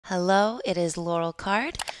Hello, it is Laurel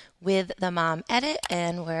Card with the Mom Edit,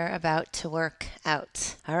 and we're about to work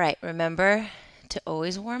out. All right, remember to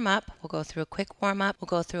always warm up. We'll go through a quick warm up. We'll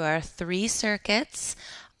go through our 3 circuits,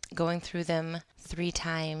 going through them 3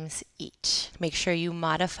 times each. Make sure you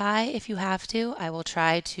modify if you have to. I will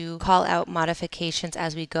try to call out modifications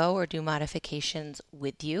as we go or do modifications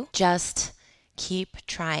with you. Just keep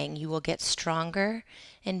trying. You will get stronger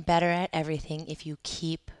and better at everything if you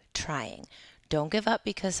keep trying. Don't give up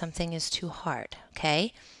because something is too hard,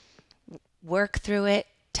 okay? Work through it.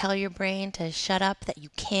 Tell your brain to shut up, that you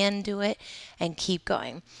can do it, and keep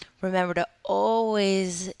going. Remember to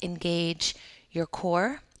always engage your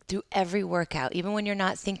core through every workout. Even when you're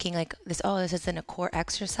not thinking like this, oh, this isn't a core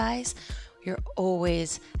exercise, you're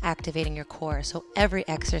always activating your core. So every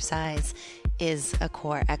exercise is a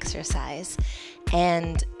core exercise.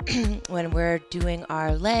 And when we're doing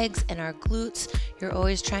our legs and our glutes, you're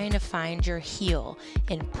always trying to find your heel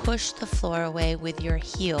and push the floor away with your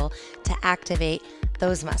heel to activate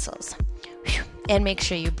those muscles. And make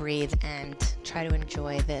sure you breathe and try to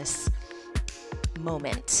enjoy this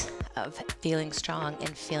moment of feeling strong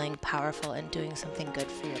and feeling powerful and doing something good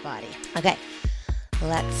for your body. Okay,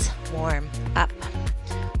 let's warm up.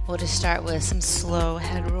 We'll just start with some slow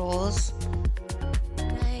head rolls.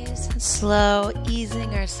 Nice and slow,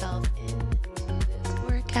 easing ourselves into this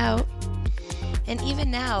workout. And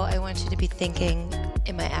even now, I want you to be thinking,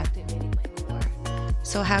 am I activating my core?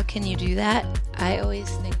 So how can you do that? I always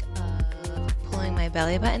think of pulling my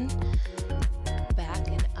belly button back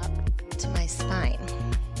and up to my spine.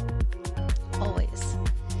 Always.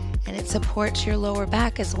 And it supports your lower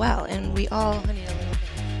back as well. And we all need a little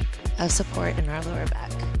bit of support in our lower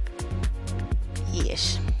back.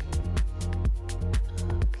 Yeesh.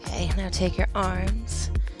 Okay, now take your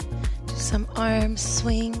arms. Do some arm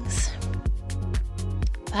swings.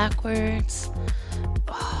 Backwards.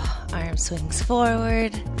 Oh, arm swings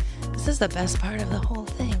forward. This is the best part of the whole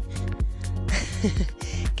thing.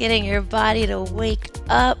 Getting your body to wake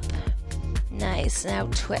up. Nice. Now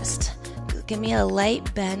twist. Give me a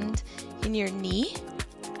light bend in your knee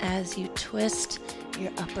as you twist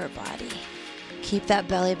your upper body. Keep that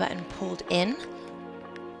belly button pulled in,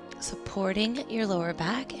 supporting your lower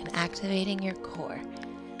back and activating your core.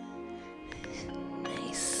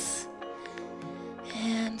 Nice.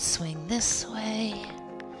 And swing this way.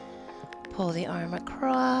 Pull the arm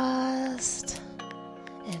across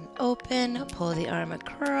and open. Pull the arm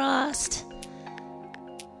across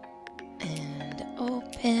and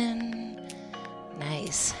open.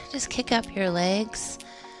 Nice. Just kick up your legs.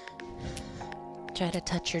 Try to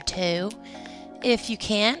touch your toe. If you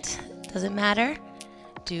can't, doesn't matter.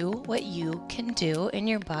 Do what you can do and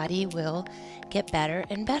your body will get better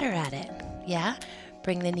and better at it. Yeah?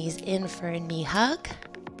 Bring the knees in for a knee hug.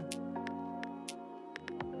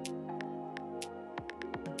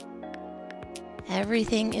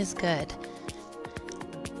 Everything is good.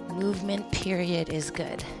 Movement period is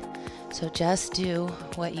good. So just do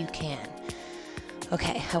what you can.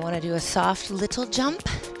 Okay, I want to do a soft little jump.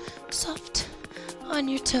 Soft on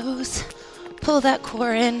your toes. Pull that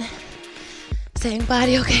core in. Saying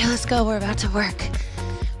body, okay, let's go. We're about to work.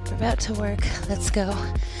 We're about to work. Let's go.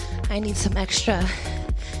 I need some extra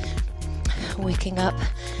waking up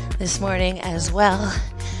this morning as well.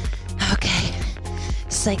 Okay.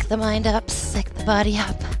 Psych the mind up. Psych the body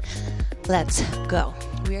up. Let's go.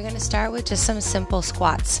 We're going to start with just some simple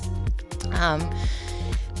squats.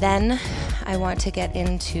 Then I want to get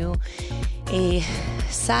into a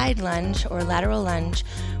side lunge or lateral lunge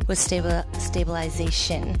with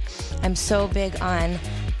stabilization. I'm so big on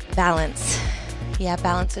balance. Yeah,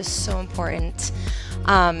 balance is so important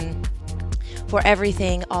for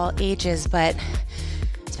everything, all ages, but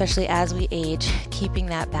especially as we age, keeping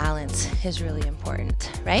that balance is really important,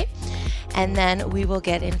 right? And then we will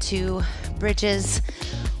get into bridges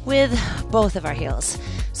with both of our heels.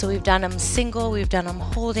 So we've done them single, we've done them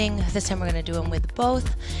holding. This time we're going to do them with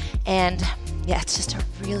both. And yeah, it's just a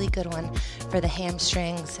really good one for the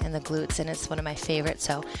hamstrings and the glutes, and it's one of my favorites.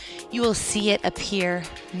 So you will see it appear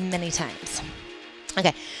many times.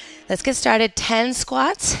 Okay, let's get started. 10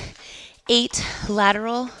 squats, 8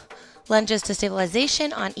 lateral lunges to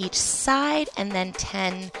stabilization on each side, and then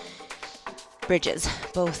 10 bridges,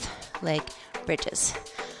 both leg bridges.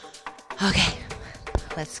 Okay,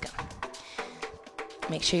 let's go.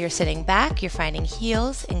 Make sure you're sitting back, you're finding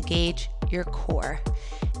heels, engage your core,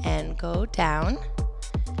 and go down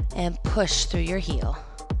and push through your heel.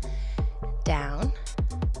 Down.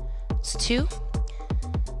 It's 2,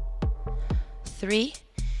 3.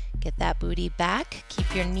 Get that booty back.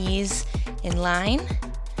 Keep your knees in line.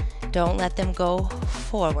 Don't let them go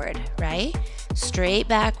forward, right? Straight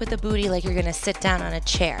back with the booty like you're gonna sit down on a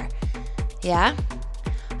chair. Yeah?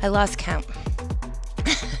 I lost count.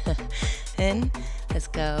 And let's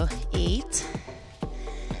go 8,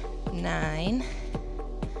 9,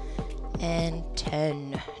 and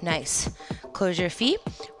 10. Nice. Close your feet.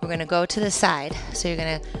 We're gonna go to the side. So you're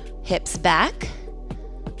gonna hips back,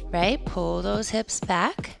 right? Pull those hips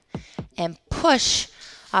back and push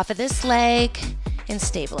off of this leg and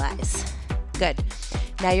stabilize. Good.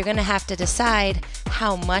 Now you're gonna have to decide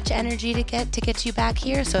how much energy to get you back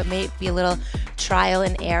here. So it may be a little trial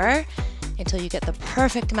and error until you get the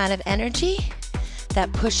perfect amount of energy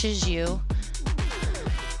that pushes you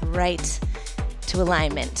right to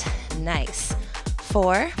alignment. Nice.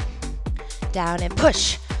 4, down and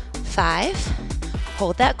push. 5,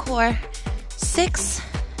 hold that core. 6,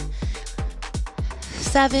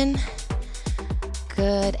 7,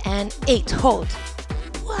 good, and 8, hold.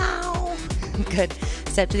 Wow, good.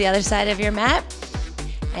 Step to the other side of your mat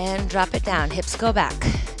and drop it down. Hips go back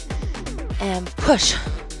and push.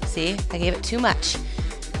 See, I gave it too much,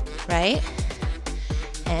 right?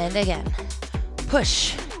 And again,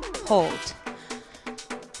 push, hold.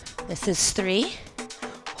 This is 3.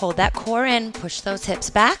 Hold that core in, push those hips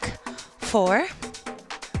back. 4,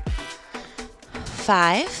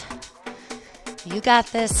 5, you got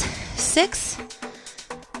this. 6,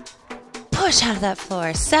 push out of that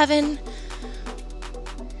floor. 7,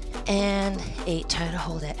 and 8, try to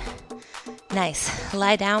hold it. Nice.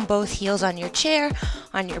 Lie down, both heels on your chair,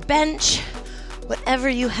 on your bench, whatever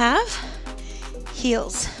you have.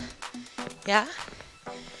 Heels. Yeah?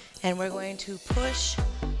 And we're going to push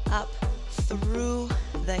up through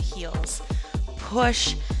the heels.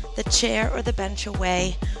 Push the chair or the bench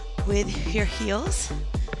away with your heels.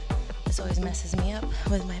 This always messes me up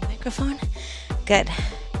with my microphone. Good.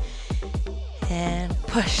 And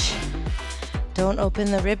push. Don't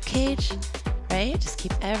open the rib cage, right? Just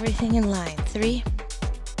keep everything in line. 3,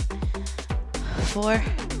 4,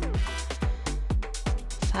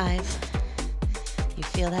 5. You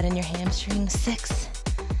feel that in your hamstrings. 6,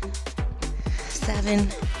 7,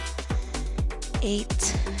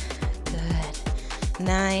 8. Good.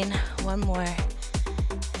 9. One more.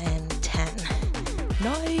 And 10.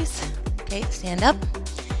 Nice. Okay, stand up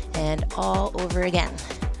and all over again.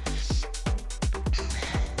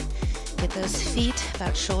 Get those feet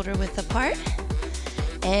about shoulder width apart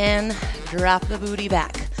and drop the booty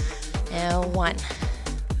back. And 1,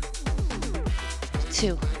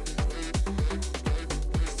 2,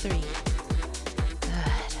 3,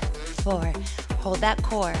 good. 4, hold that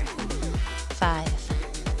core.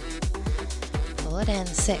 5, pull it in.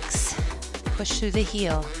 6, push through the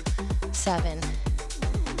heel. 7,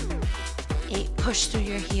 8, push through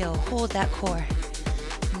your heel. Hold that core.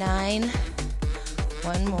 9,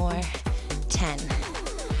 one more. 10.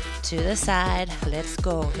 To the side. Let's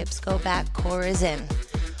go. Hips go back. Core is in.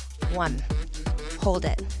 1. Hold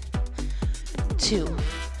it. 2.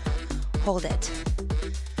 Hold it.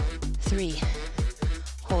 3.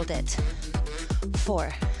 Hold it.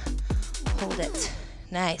 4. Hold it.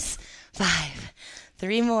 Nice. 5.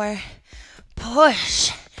 3 more.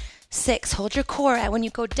 Push. 6. Hold your core when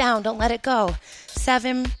you go down. Don't let it go.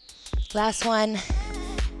 7. Last one.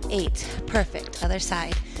 8. Perfect. Other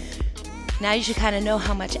side. Now you should kind of know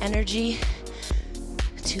how much energy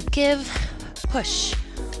to give. Push.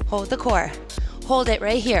 Hold the core. Hold it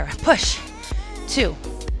right here. Push. 2.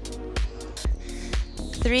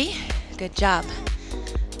 3. Good job.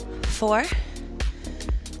 4.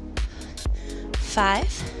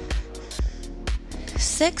 5.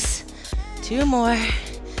 6. 2 more.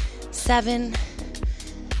 7.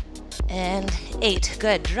 And 8.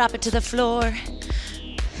 Good. Drop it to the floor.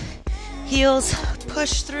 Heels.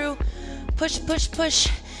 Push through. Push, push, push.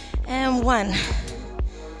 And 1.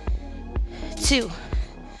 2.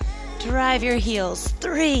 Drive your heels.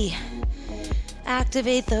 3.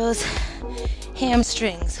 Activate those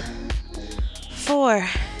hamstrings. 4.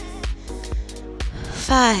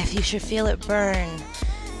 5. You should feel it burn.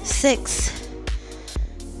 6.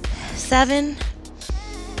 7.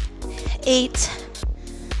 8.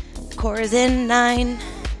 Core is in. 9.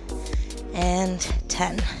 And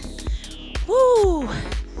 10. Woo!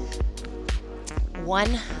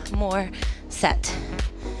 1 more set.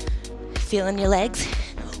 Feeling your legs?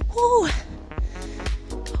 Woo!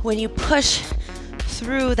 When you push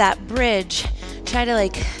through that bridge, try to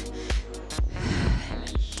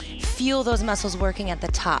feel those muscles working at the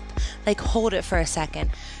top. Hold it for a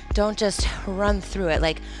second. Don't just run through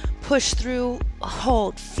it. Push through,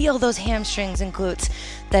 hold, feel those hamstrings and glutes,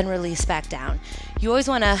 then release back down. You always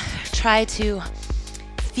want to try to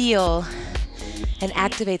feel and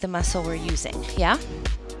activate the muscle we're using, yeah?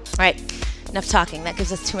 All right, Enough talking, that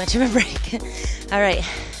gives us too much of a break. All right,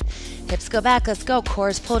 hips go back, let's go. Core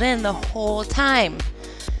is pulled in the whole time.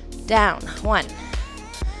 Down, 1,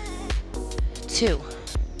 2,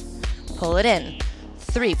 pull it in.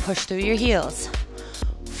 3, push through your heels.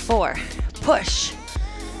 4, push.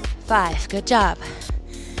 5, good job.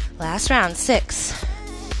 Last round, 6,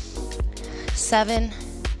 7,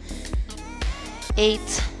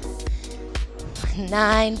 8,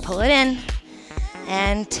 9, pull it in,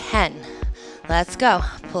 and 10. Let's go.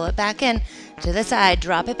 Pull it back in to the side,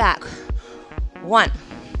 drop it back. 1,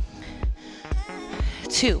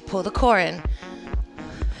 2, pull the core in.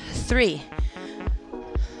 3,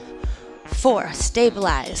 4,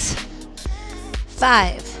 stabilize.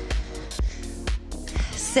 5,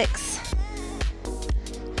 6,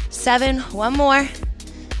 7, one more.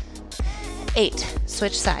 8,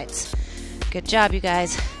 switch sides. Good job, you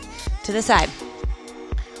guys. To the side.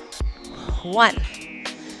 1,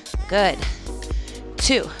 good.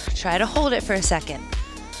 2, try to hold it for a second.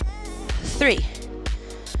 3,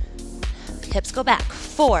 hips go back.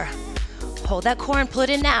 4, hold that core and pull it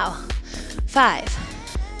in now. 5,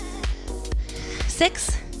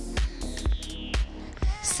 6,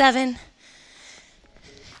 7,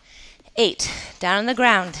 8, down on the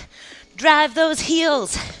ground. Drive those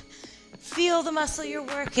heels. Feel the muscle you're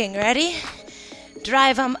working. Ready?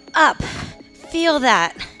 Drive them up. Feel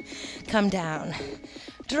that. Come down.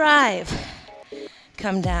 Drive.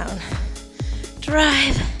 Come down.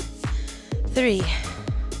 Drive. 3.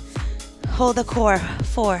 Hold the core.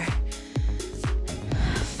 4,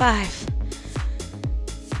 5,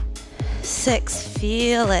 6.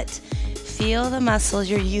 Feel it. Feel the muscles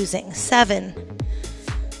you're using. 7.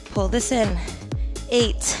 Pull this in.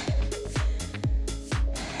 8,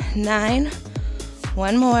 9,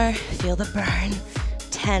 one more. Feel the burn.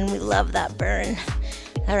 10, we love that burn.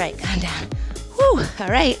 All right, calm down. Whew, all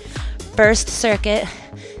right. First circuit,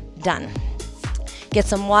 done. Get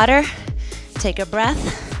some water, take a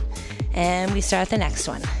breath, and we start the next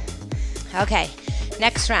one. Okay,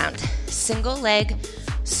 next round, single leg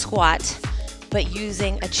squat, but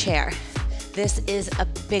using a chair. This is a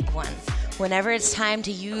big one. Whenever it's time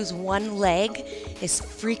to use one leg, it's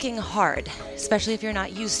freaking hard, especially if you're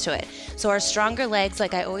not used to it. So our stronger legs,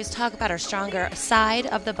 like I always talk about, our stronger side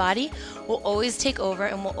of the body will always take over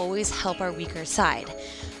and will always help our weaker side.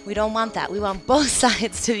 We don't want that. We want both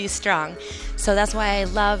sides to be strong. So that's why I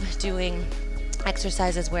love doing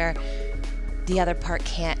exercises where the other part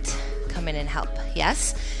can't come in and help.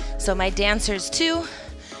 Yes? So my dancers too,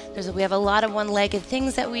 we have a lot of one-legged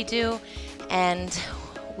things that we do, and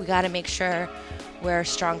we got to make sure we're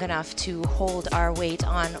strong enough to hold our weight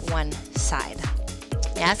on one side.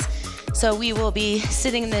 Yes? So we will be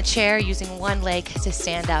sitting in the chair using one leg to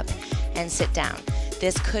stand up and sit down.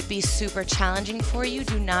 This could be super challenging for you.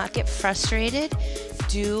 Do not get frustrated.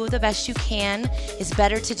 Do the best you can. It's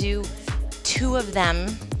better to do 2 of them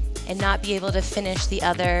and not be able to finish the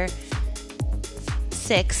other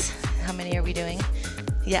 6. How many are we doing?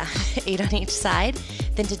 Yeah, 8 on each side,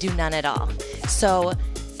 than to do none at all. So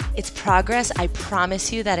it's progress. I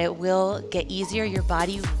promise you that it will get easier. Your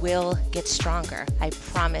body will get stronger. I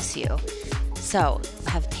promise you. So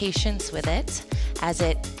have patience with it as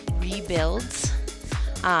it rebuilds.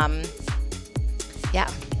 Yeah.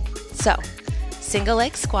 So single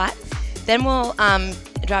leg squat. Then we'll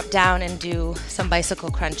drop down and do some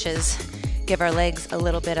bicycle crunches. Give our legs a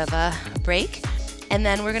little bit of a break. And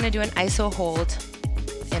then we're going to do an iso hold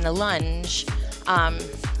in a lunge.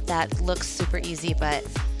 That looks super easy, but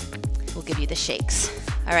we'll give you the shakes.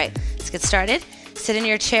 All right, let's get started. Sit in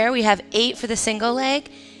your chair. We have 8 for the single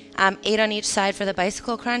leg, 8 on each side for the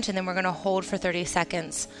bicycle crunch, and then we're going to hold for 30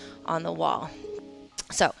 seconds on the wall.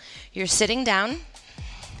 So you're sitting down,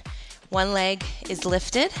 one leg is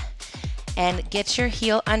lifted, and get your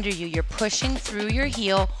heel under you. You're pushing through your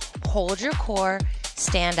heel, hold your core,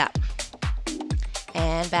 stand up,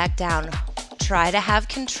 and back down. Try to have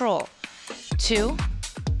control. 2,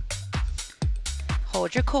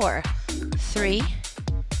 hold your core. 3,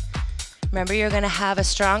 remember you're going to have a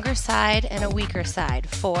stronger side and a weaker side.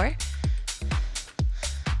 4,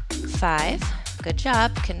 5, good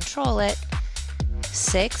job, control it.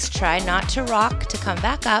 6, try not to rock to come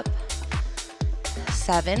back up.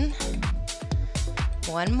 7,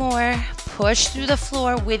 one more, push through the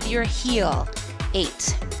floor with your heel.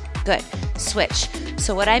 8, good, switch.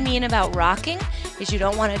 So what I mean about rocking is you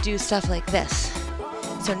don't want to do stuff like this.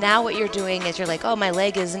 So now what you're doing is you're like, oh, my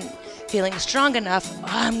leg isn't feeling strong enough. Oh,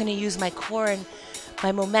 I'm going to use my core and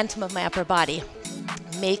my momentum of my upper body.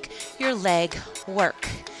 Make your leg work.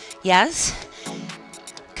 Yes?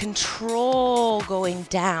 Control going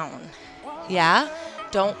down. Yeah?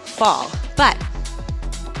 Don't fall, but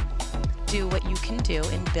do what you can do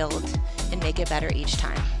and build and make it better each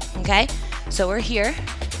time, okay? So we're here.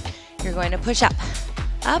 You're going to push up,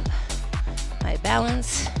 up, my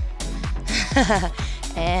balance,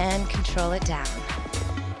 and control it down.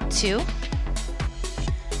 2.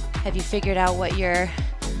 Have you figured out what your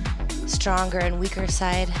stronger and weaker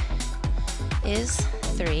side is?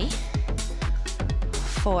 3,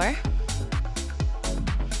 4,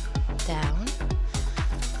 down,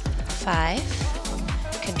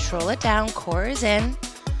 5, control it down, core is in,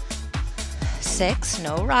 6,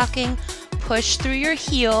 no rocking, push through your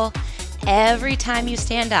heel every time you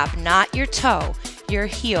stand up, not your toe, your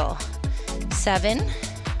heel. 7,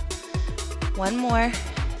 1 more,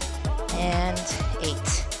 and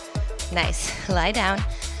 8. Nice, lie down.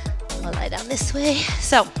 I'll lie down this way.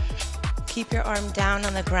 So, keep your arm down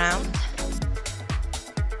on the ground.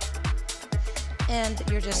 And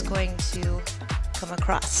you're just going to come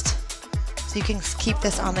across. So you can keep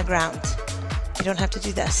this on the ground. You don't have to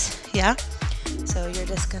do this, yeah? So you're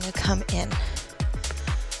just gonna come in.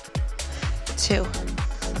 2,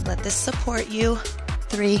 let this support you.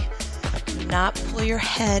 3, do not pull your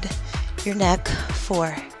head, your neck.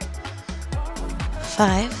 4,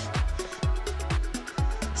 5,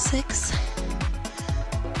 6,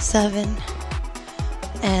 7,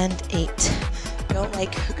 and 8. Don't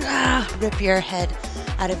like rip your head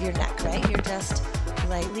out of your neck, right? You're just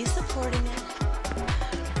lightly supporting it.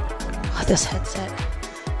 Oh, this headset.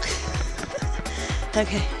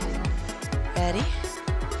 Okay, ready?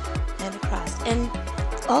 And across. And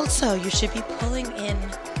also, you should be pulling in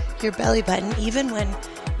your belly button even when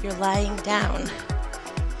you're lying down.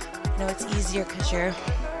 I know it's easier because you're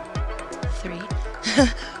 3,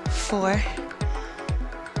 4,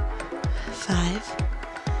 5,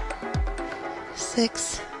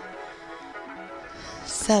 6,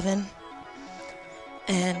 7,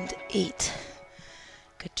 and 8.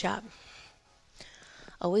 Good job.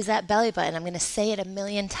 Always that belly button. I'm going to say it a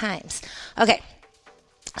million times. Okay,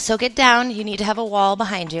 so get down. You need to have a wall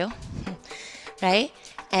behind you, right?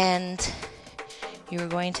 And you're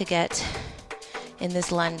going to get in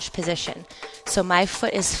this lunge position. So my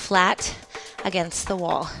foot is flat against the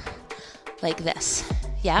wall, like this,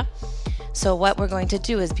 yeah? So what we're going to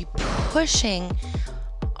do is be pushing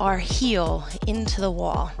our heel into the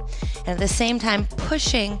wall, and at the same time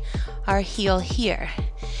pushing our heel here.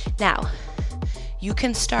 Now, you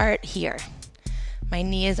can start here. My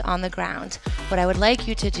knee is on the ground. What I would like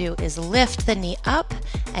you to do is lift the knee up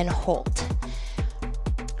and hold.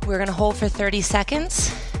 We're gonna hold for 30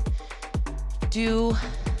 seconds. Do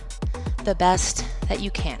the best that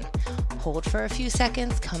you can. Hold for a few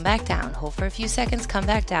seconds, come back down. Hold for a few seconds, come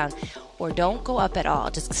back down. Or don't go up at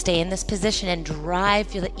all. Just stay in this position and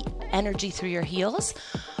drive the energy through your heels,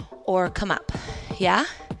 or come up, yeah?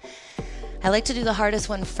 I like to do the hardest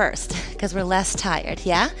one first because we're less tired,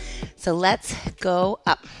 yeah? So let's go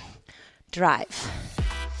up. Drive.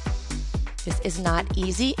 This is not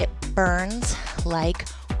easy. It burns like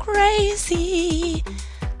crazy.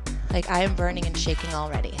 Like I am burning and shaking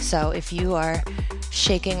already. So if you are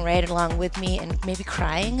shaking right along with me and maybe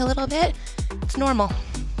crying a little bit, it's normal.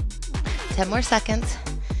 10 more seconds.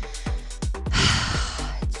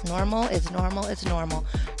 It's normal, it's normal, it's normal.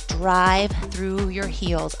 Drive through your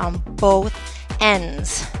heels on both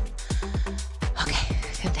ends. Okay,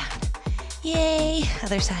 come down. Yay,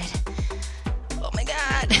 other side. Oh my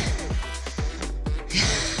God.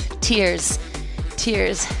 Tears,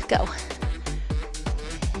 tears, go.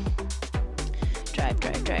 Drive,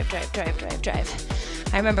 drive, drive, drive, drive, drive, drive.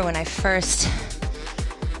 I remember when I first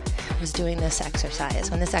was doing this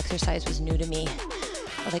exercise, when this exercise was new to me,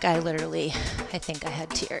 like I think I had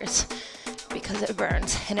tears because it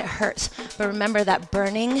burns and it hurts. But remember that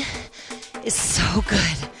burning is so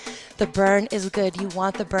good. The burn is good. You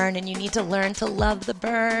want the burn and you need to learn to love the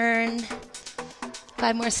burn.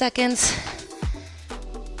 5 more seconds.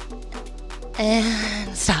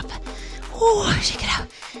 And stop. Ooh, shake it out.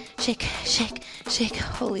 Shake, shake, shake.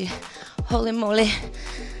 Holy moly.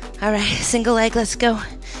 All right, single leg, let's go.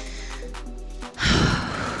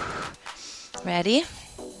 Ready?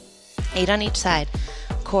 8 on each side.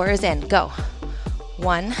 Core is in. Go.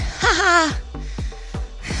 1. Ha ha.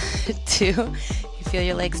 2. You feel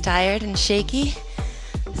your legs tired and shaky.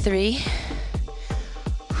 3.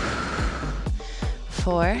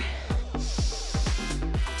 4.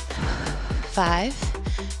 5.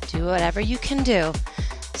 Do whatever you can do.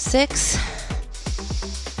 6.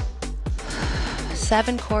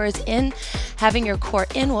 7. Core is in. Having your core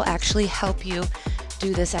in will actually help you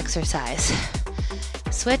do this exercise.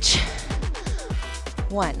 Switch.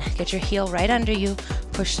 1. Get your heel right under you.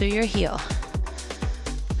 Push through your heel.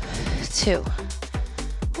 2.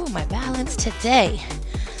 Ooh, my balance today.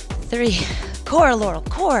 3. Core, Laurel,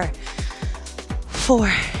 core. 4.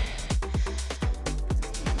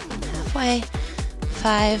 Halfway.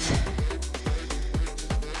 5.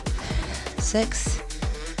 6.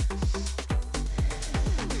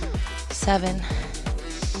 7.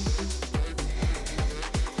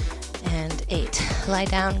 And 8. Lie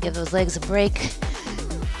down, give those legs a break.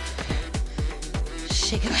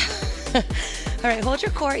 Shake them out. All right, hold your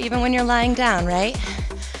core even when you're lying down, right?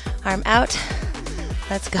 Arm out.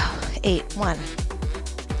 Let's go. 8. 1.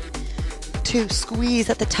 2. Squeeze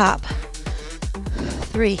at the top.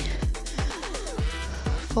 3.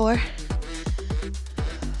 4.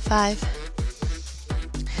 5.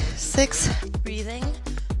 6. Breathing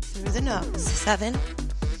through the nose. 7.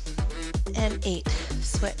 And 8.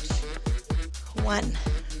 Switch. 1.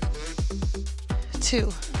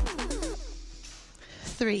 2.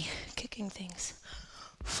 3. Kicking things.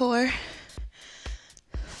 4.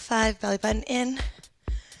 5. Belly button in.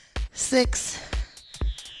 6.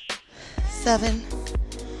 7.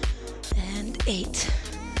 And 8.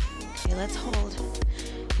 Okay, let's hold.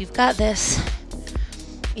 You've got this.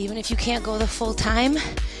 Even if you can't go the full time,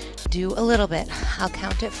 do a little bit. I'll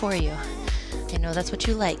count it for you. I know that's what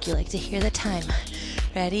you like. You like to hear the time.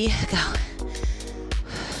 Ready? Go.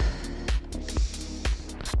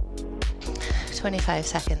 25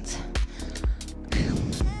 seconds.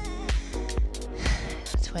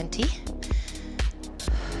 20.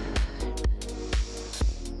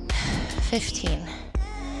 15.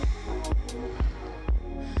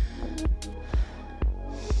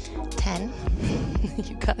 10.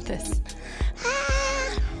 You got this.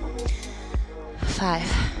 5,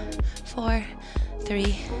 4,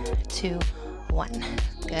 3, 2, 1.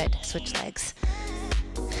 Good. Switch legs.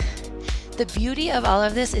 The beauty of all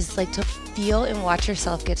of this is like to feel and watch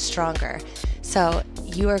yourself get stronger. So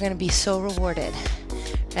you are going to be so rewarded.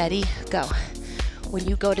 Ready? Go. When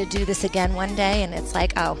you go to do this again one day and it's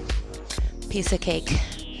like, oh, piece of cake,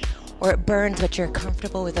 or it burns but you're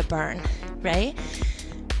comfortable with a burn, right?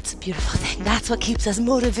 It's a beautiful thing. That's what keeps us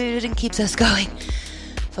motivated and keeps us going.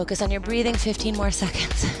 Focus on your breathing. 15 more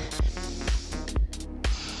seconds.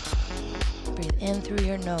 Breathe in through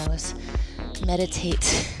your nose.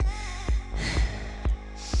 Meditate.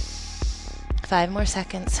 5 more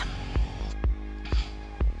seconds.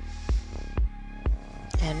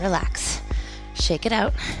 And relax. Shake it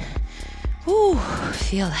out. Ooh,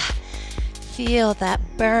 feel that. Feel that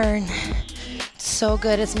burn. It's so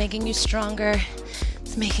good. It's making you stronger.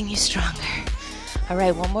 It's making you stronger. All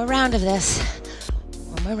right, one more round of this.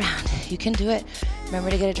 One more round. You can do it.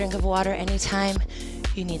 Remember to get a drink of water anytime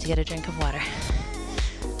you need to get a drink of water.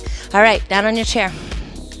 All right, down on your chair.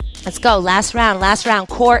 Let's go. Last round, last round.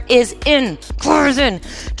 Core is in. Core is in.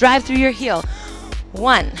 Drive through your heel.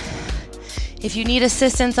 1. If you need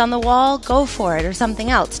assistance on the wall, go for it, or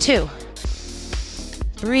something else. 2.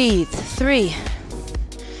 Breathe. 3.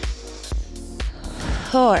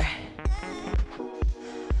 4.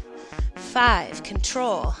 5.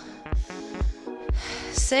 Control.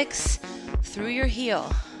 6. Through your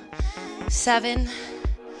heel. 7.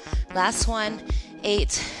 Last one.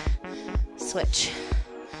 8. Switch.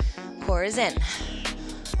 Core is in.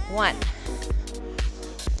 1.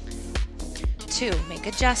 2. Make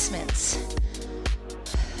adjustments.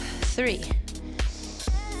 3.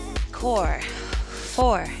 Core.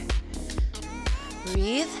 4.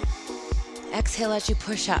 Breathe. Exhale as you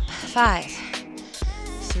push up. 5.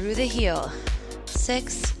 Through the heel.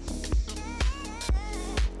 6.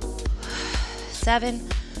 7.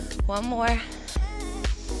 One more.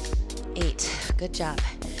 8. Good job.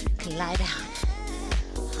 You can lie down.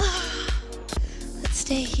 Let's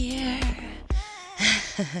stay here.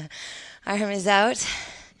 Arm is out.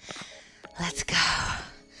 Let's go.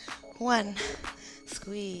 1.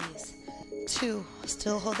 Squeeze. 2.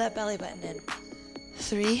 Still hold that belly button in.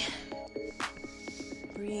 3.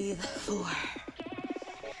 Breathe. 4.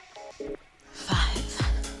 5.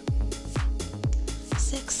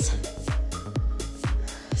 6.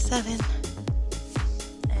 7.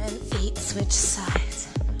 And 8. Switch sides.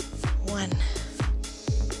 1.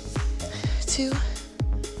 2.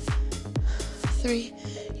 3.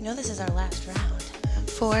 You know this is our last round.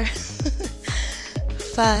 4.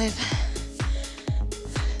 5.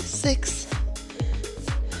 6.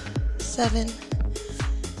 7.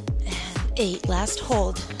 And 8. Last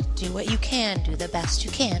hold. Do what you can. Do the best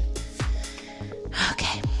you can.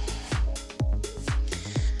 Okay.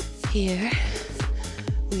 Here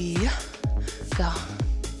we go.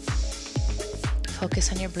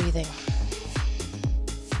 Focus on your breathing.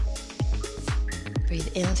 Breathe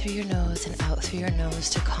in through your nose and out through your nose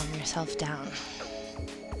to calm yourself down.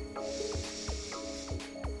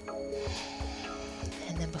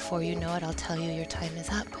 before you know it, I'll tell you your time is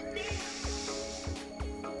up.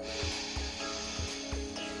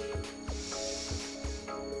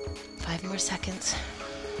 Five more seconds.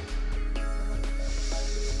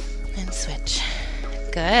 And switch.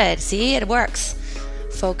 Good. See, it works.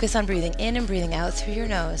 Focus on breathing in and breathing out through your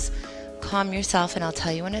nose. Calm yourself, and I'll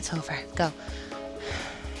tell you when it's over. Go.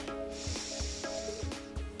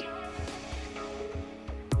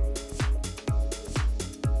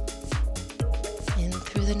 In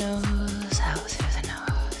through the nose, out through the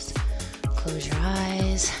nose. Close your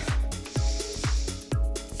eyes.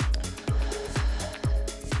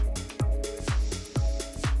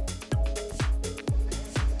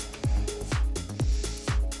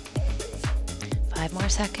 Five more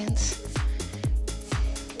seconds.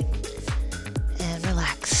 And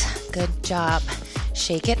relax. Good job.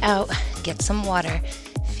 Shake it out. Get some water.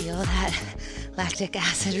 Feel that lactic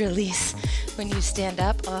acid release when you stand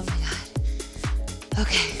up. Oh my God.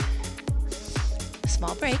 Okay.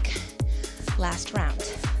 Small break. Last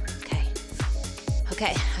round. Okay.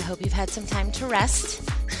 Okay. I hope you've had some time to rest.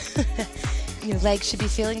 Your legs should be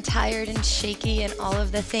feeling tired and shaky and all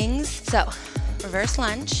of the things. So, reverse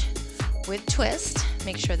lunge with twist.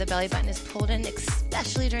 Make sure the belly button is pulled in,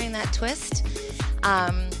 especially during that twist.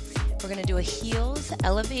 We're going to do a heels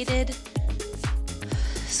elevated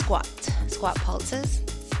squat pulses.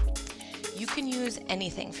 You can use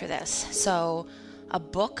anything for this. So a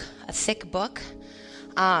book, a thick book.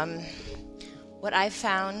 What I've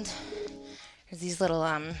found is these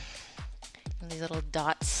little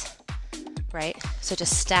dots, right? So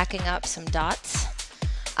just stacking up some dots.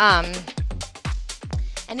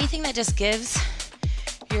 Anything that just gives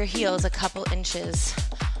your heels a couple inches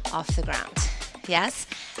off the ground. Yes?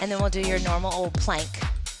 And then we'll do your normal old plank.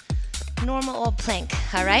 Normal old plank.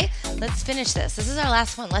 All right? Let's finish this. This is our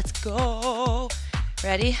last one. Let's go.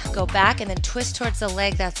 Ready? Go back and then twist towards the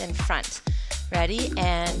leg that's in front. Ready?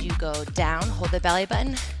 And you go down. Hold the belly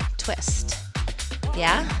button. Twist.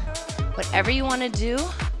 Yeah? Whatever you want to do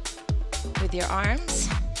with your arms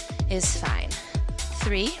is fine.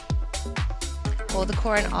 3. Hold the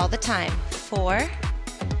core in all the time. 4.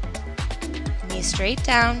 Knee straight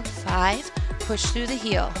down. 5. Push through the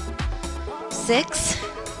heel. 6.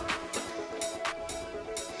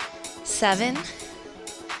 7.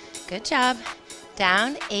 Good job.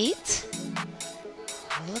 Down. 8.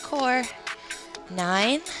 Hold the core.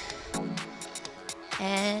 9.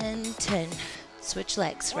 And 10. Switch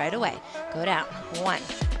legs right away. Go down. 1.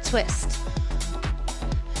 Twist.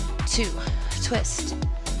 2. Twist.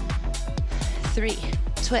 3.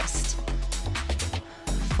 Twist.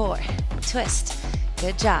 4. Twist.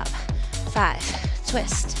 Good job. 5.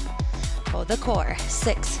 Twist. Hold the core.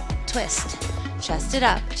 6. Twist. Chest it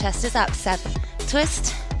up. Chest is up. 7.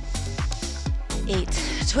 Twist. 8.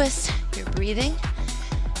 Twist. You're breathing.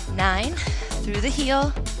 9. Through the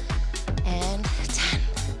heel. And 10.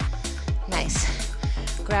 Nice.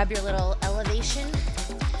 Grab your little elevation.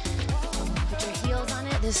 Put your heels on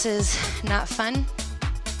it. This is not fun,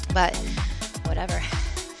 but whatever.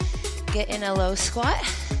 Get in a low squat,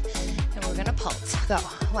 and we're gonna pulse. Go.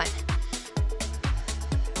 1.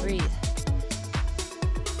 Breathe.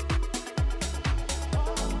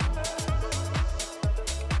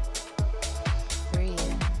 Breathe.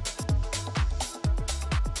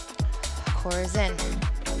 Core is in.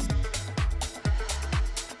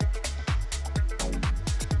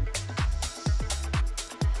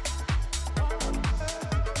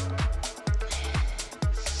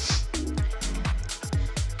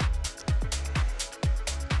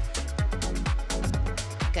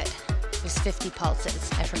 Good. There's 50 pulses.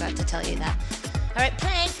 I forgot to tell you that. All right,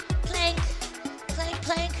 plank, plank, plank,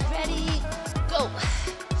 plank. Ready? Go.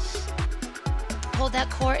 Hold that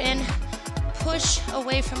core in. Push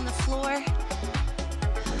away from the floor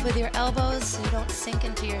with your elbows so you don't sink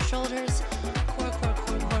into your shoulders. Core, core,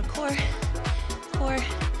 core, core, core. Core.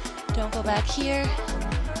 Don't go back here.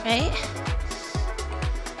 Right?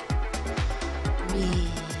 Breathe.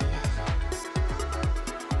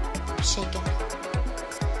 Shaking.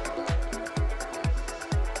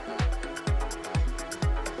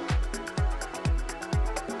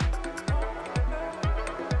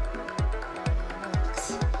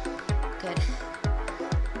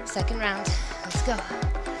 Second round. Let's go.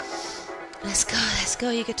 Let's go. Let's go.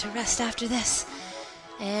 You get to rest after this.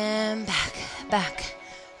 And back. Back.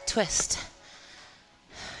 Twist.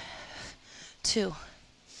 2.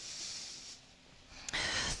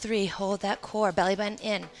 3. Hold that core. Belly button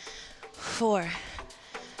in. 4.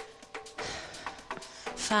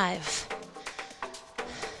 5.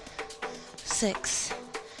 6.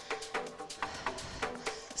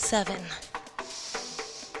 7.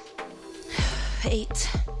 8.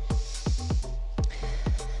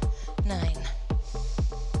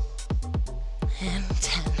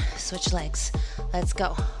 switch legs. Let's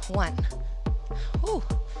go. 1. Ooh.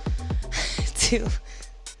 2.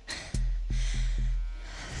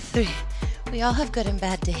 3. We all have good and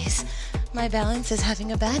bad days. My balance is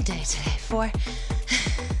having a bad day today. 4.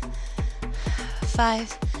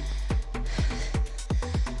 5.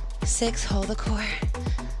 6. Hold the core.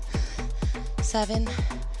 7.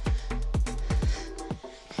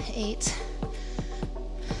 8.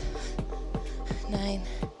 9.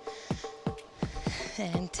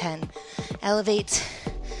 And 10. Elevate.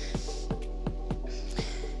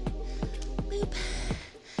 Boop.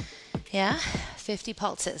 Yeah, 50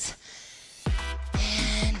 pulses.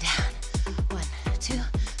 And down. 1, 2,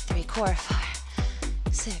 3, core. 5,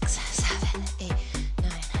 6, 7, 8,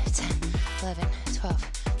 9, 10, 11, 12,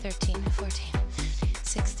 13, 14,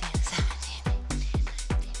 16, 17, 18,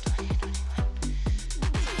 20, 21.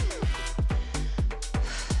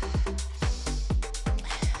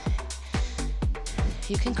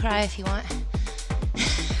 You can cry if you want.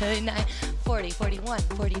 39, 40, 41,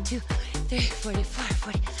 42, 43, 44,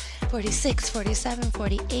 40, 46, 47,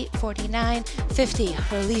 48, 49, 50.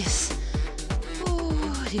 Release.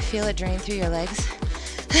 Ooh, do you feel it drain through your legs?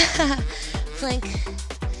 Plank.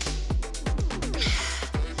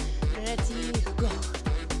 Ready, go.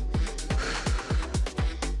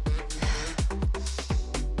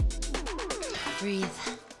 Breathe.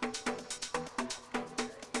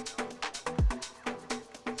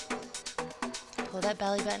 Pull that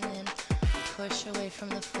belly button in. Push away from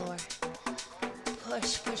the floor.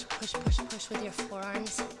 Push, push, push, push, push with your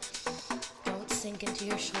forearms. Don't sink into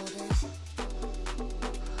your shoulders.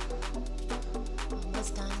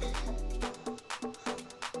 Almost done.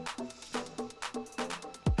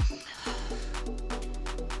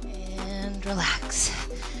 And relax.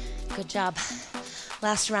 Good job.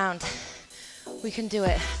 Last round. We can do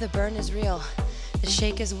it. The burn is real. The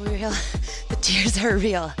shake is real. The tears are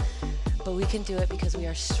real. But we can do it because we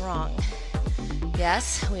are strong.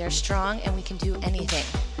 Yes, we are strong and we can do anything.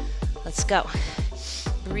 Let's go.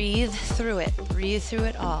 Breathe through it. Breathe through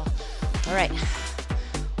it all. All right.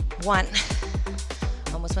 1.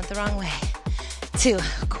 Almost went the wrong way. 2.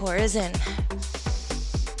 Core is in.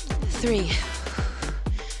 3.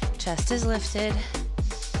 Chest is lifted.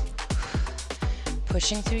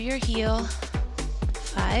 Pushing through your heel.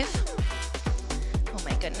 5. Oh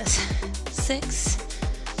my goodness. 6.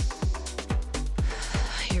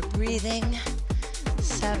 You're breathing.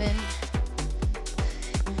 7,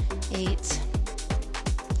 8,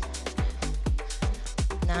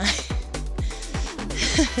 9,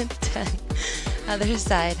 10. Other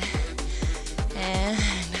side. And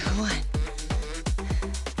 1.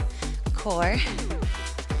 Core.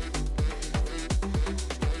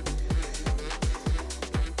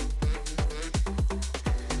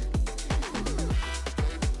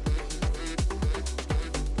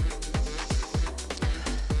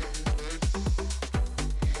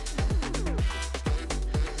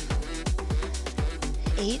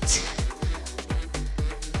 8,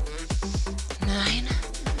 9,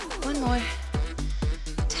 1 more,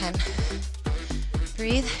 10.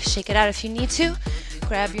 Breathe, shake it out if you need to.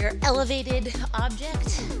 Grab your elevated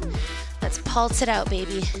object. Let's pulse it out,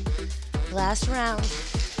 baby. Last round.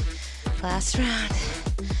 Last round.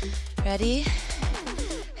 Ready?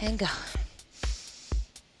 And go.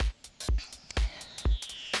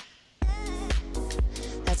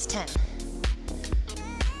 That's 10.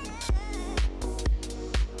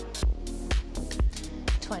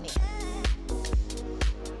 20.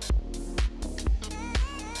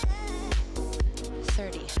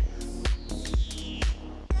 30.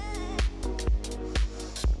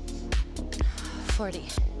 40.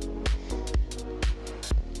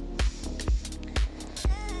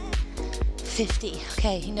 50.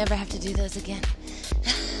 Okay, you never have to do those again.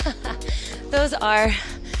 Those are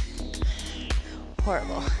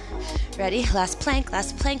horrible. Ready? Last plank,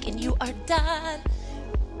 and you are done.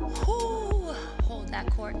 Whoo. Hold that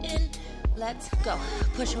core in. Let's go.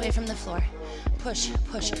 Push away from the floor. Push,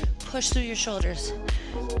 push, push through your shoulders.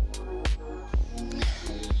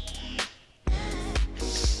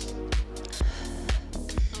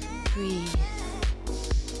 Breathe.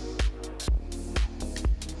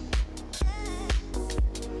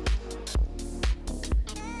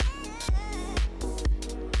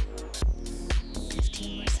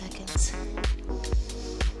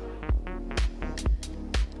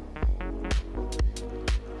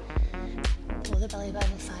 The belly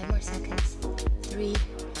button, 5 more seconds. 3,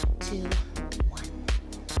 2, 1.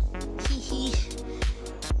 Hee hee.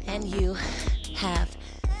 And you have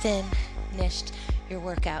finished your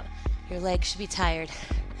workout. Your legs should be tired.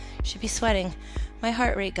 You should be sweating. My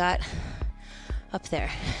heart rate got up there.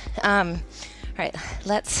 All right,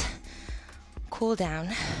 let's cool down,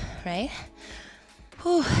 right?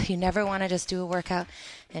 Whew, you never want to just do a workout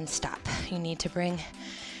and stop. You need to bring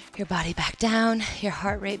your body back down, your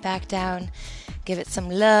heart rate back down, give it some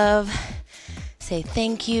love, say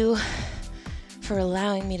thank you for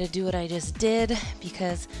allowing me to do what I just did,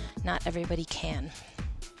 because not everybody can.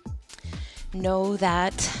 Know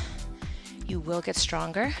that you will get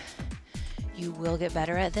stronger, you will get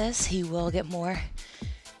better at this, you will get more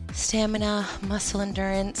stamina, muscle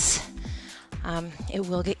endurance, it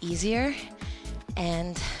will get easier,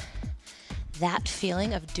 and that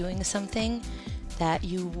feeling of doing something that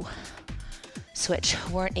you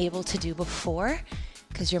weren't able to do before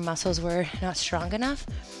because your muscles were not strong enough,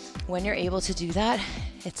 when you're able to do that,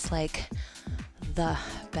 it's like the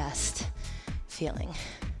best feeling.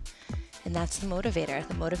 And that's the motivator.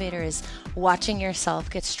 The motivator is watching yourself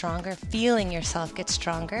get stronger, feeling yourself get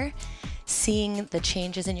stronger, seeing the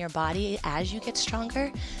changes in your body as you get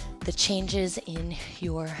stronger, the changes in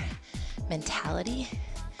your mentality,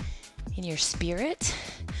 in your spirit,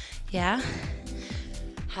 yeah,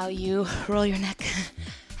 how you roll your neck,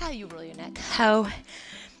 how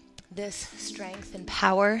this strength and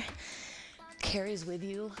power carries with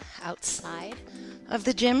you outside of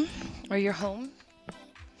the gym or your home.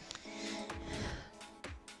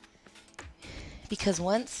 Because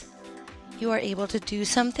once you are able to do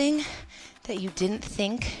something that you didn't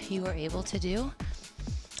think you were able to do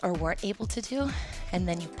or weren't able to do, and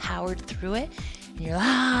then you powered through it, and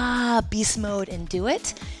you're beast mode and do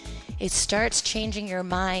it, it starts changing your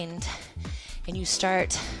mind, and you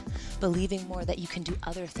start believing more that you can do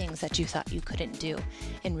other things that you thought you couldn't do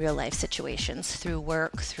in real life situations, through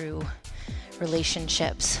work, through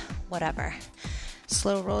relationships, whatever.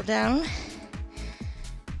 Slow roll down.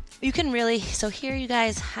 You can really, so here you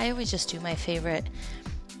guys, I always just do my favorite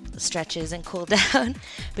stretches and cool down,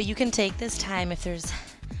 but you can take this time if there's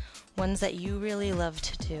ones that you really love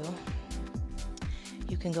to do.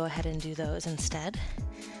 You can go ahead and do those instead.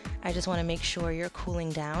 I just want to make sure you're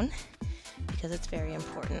cooling down because it's very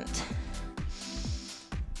important.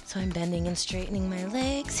 So I'm bending and straightening my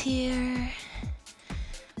legs here.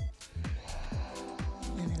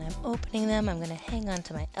 And then I'm opening them. I'm going to hang on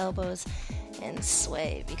to my elbows and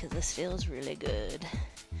sway because this feels really good.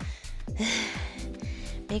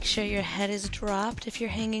 Make sure your head is dropped if you're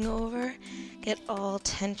hanging over. Get all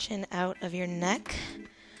tension out of your neck.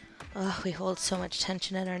 Oh, we hold so much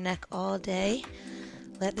tension in our neck all day.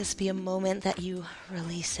 Let this be a moment that you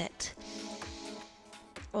release it.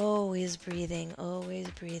 Always breathing, always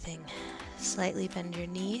breathing. Slightly bend your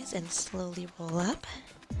knees and slowly roll up.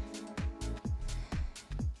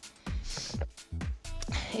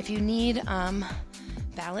 If you need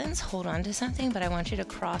balance, hold on to something, but I want you to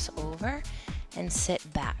cross over and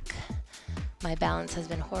sit back. My balance has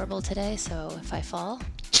been horrible today, so if I fall,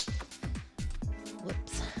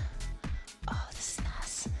 whoops. Oh, this is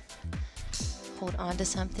nice. Hold on to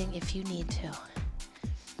something if you need to.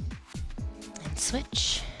 And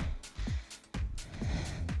switch.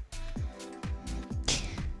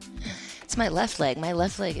 It's my left leg. My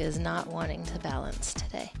left leg is not wanting to balance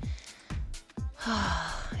today.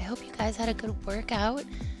 I hope you guys had a good workout.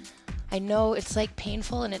 I know it's like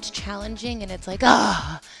painful and it's challenging and it's like,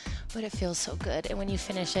 but it feels so good. And when you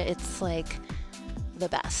finish it, it's like the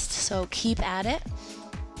best. So keep at it.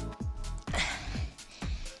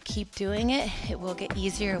 Keep doing it. It will get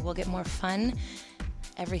easier. It will get more fun.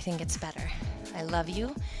 Everything gets better. I love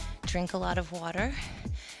you. Drink a lot of water.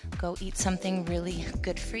 Go eat something really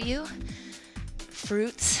good for you.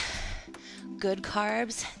 Fruits, good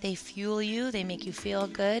carbs. They fuel you. They make you feel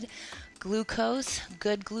good. Glucose,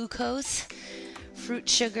 good glucose. Fruit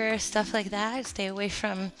sugar, stuff like that. Stay away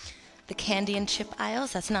from the candy and chip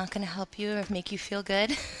aisles. That's not going to help you or make you feel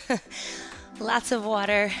good. Lots of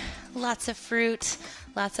water, lots of fruit,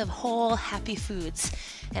 lots of whole, happy foods.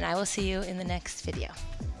 And I will see you in the next video.